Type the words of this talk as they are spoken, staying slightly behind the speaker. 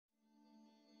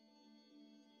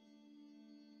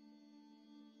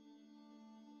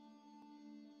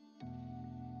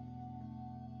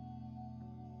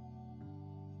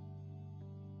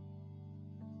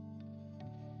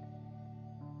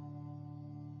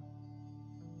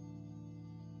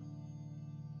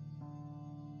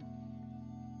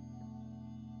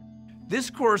This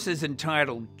course is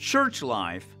entitled Church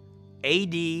Life,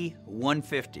 AD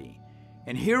 150.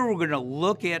 And here we're going to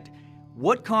look at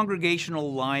what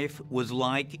congregational life was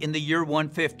like in the year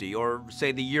 150, or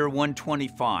say the year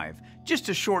 125, just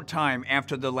a short time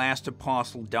after the last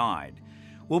apostle died.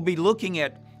 We'll be looking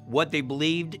at what they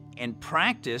believed and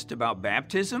practiced about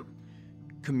baptism,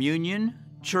 communion,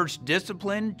 church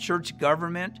discipline, church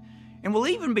government, and we'll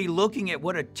even be looking at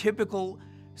what a typical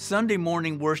Sunday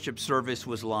morning worship service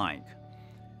was like.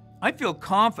 I feel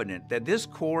confident that this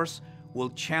course will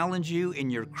challenge you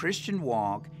in your Christian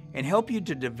walk and help you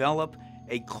to develop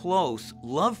a close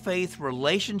love-faith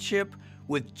relationship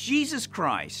with Jesus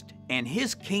Christ and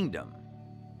His kingdom.